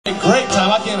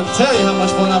even tell you how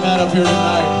much fun I've had up here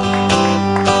tonight.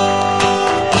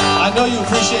 I know you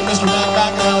appreciate Mr. Matt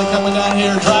McAnally coming down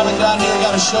here, driving down here,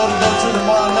 got a show to go to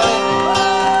tomorrow night.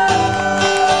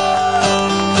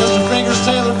 Mr. Fingers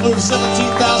Taylor flew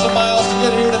 17,000 miles to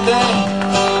get here today.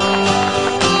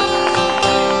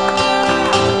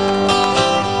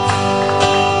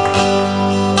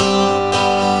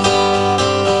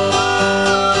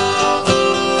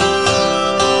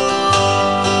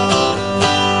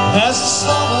 As the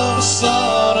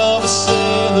son of a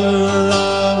sailor,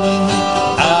 I went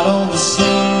out on the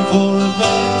sea for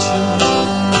adventure.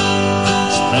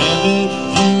 Stranded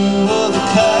view of the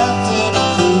captain, a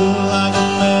crew like a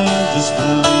man just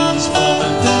released from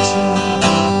adventure.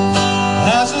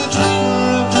 As a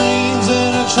dreamer of dreams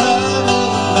and a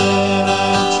traveling man, I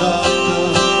chalked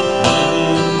up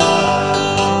many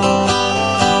miles.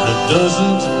 A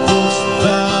dozen books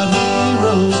about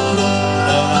heroes,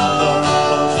 and I learned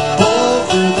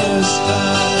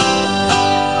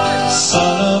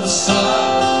son of a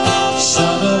son,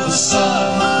 son of a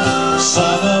son,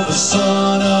 son of a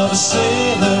son of a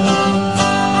sailor,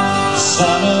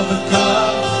 son of a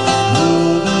god,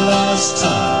 ruled the last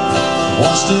time,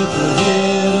 one step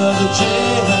ahead of the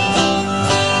jailer.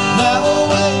 Now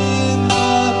away in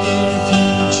the near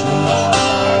future,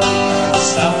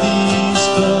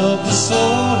 southeast of the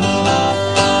solar,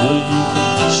 where you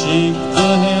can shake the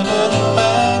hand of the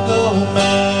mango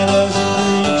man as he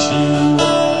greets you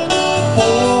at the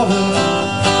border.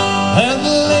 And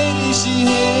the lady she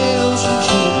hails from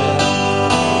Trinidad,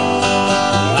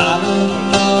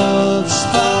 island of the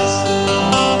spices,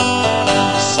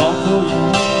 salt for your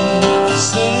meat,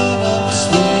 cinnamon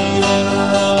sweet, and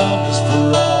rum is for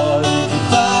all your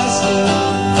devices.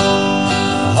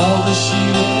 All the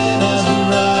sheeting as we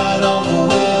ride on the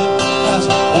web, as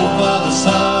old father's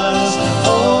eyes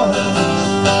before him.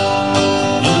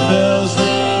 And the bells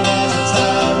ring as the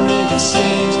tide rig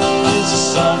sings. It's a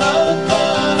song of a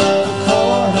gun of a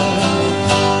corner.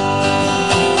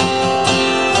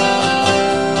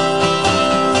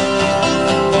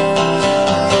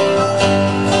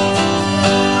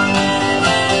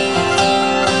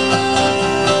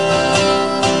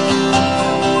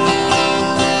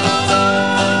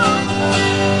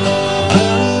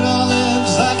 Buried all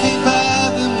limbs, I can't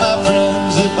fathom my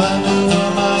friends. If I knew I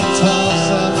might toss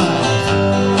that night,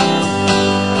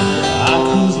 I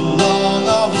cruise along,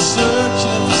 I'll be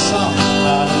searching for something.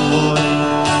 Not a lawyer,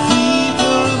 thief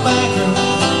or a banker,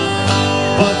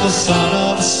 but the son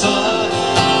of a son,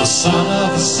 the son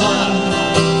of a son,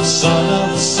 son of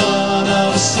a son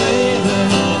of a sailor,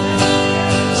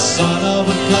 son of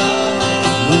a god,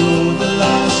 ruled the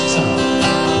last time,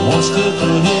 one step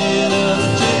ahead of the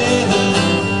jailer.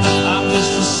 I'm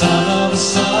just the son of a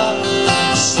son,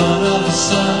 son of a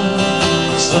son,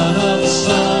 son of a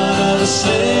son of a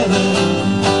sailor.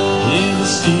 In the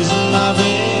seas of my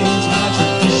veins, my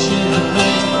tradition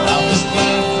remains. I'm this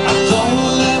game, I don't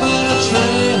live in a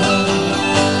trailer.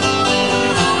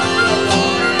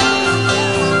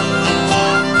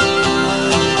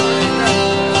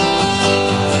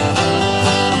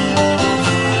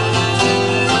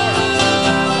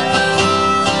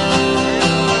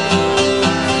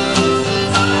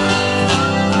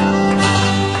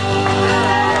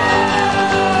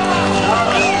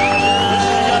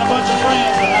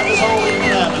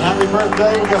 Happy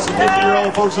birthday. We got some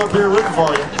 50-year-old folks up here rooting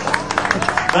for you.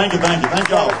 Thank you, thank you. Thank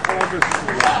y'all.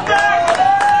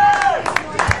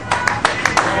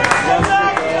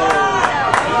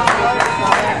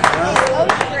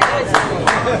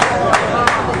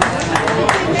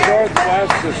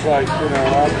 Just like, you know,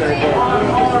 out there.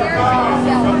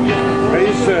 I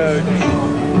used to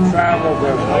travel to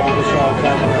Columbus all the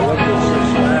time. When I lived in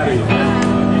Cincinnati,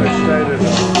 they stayed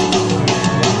at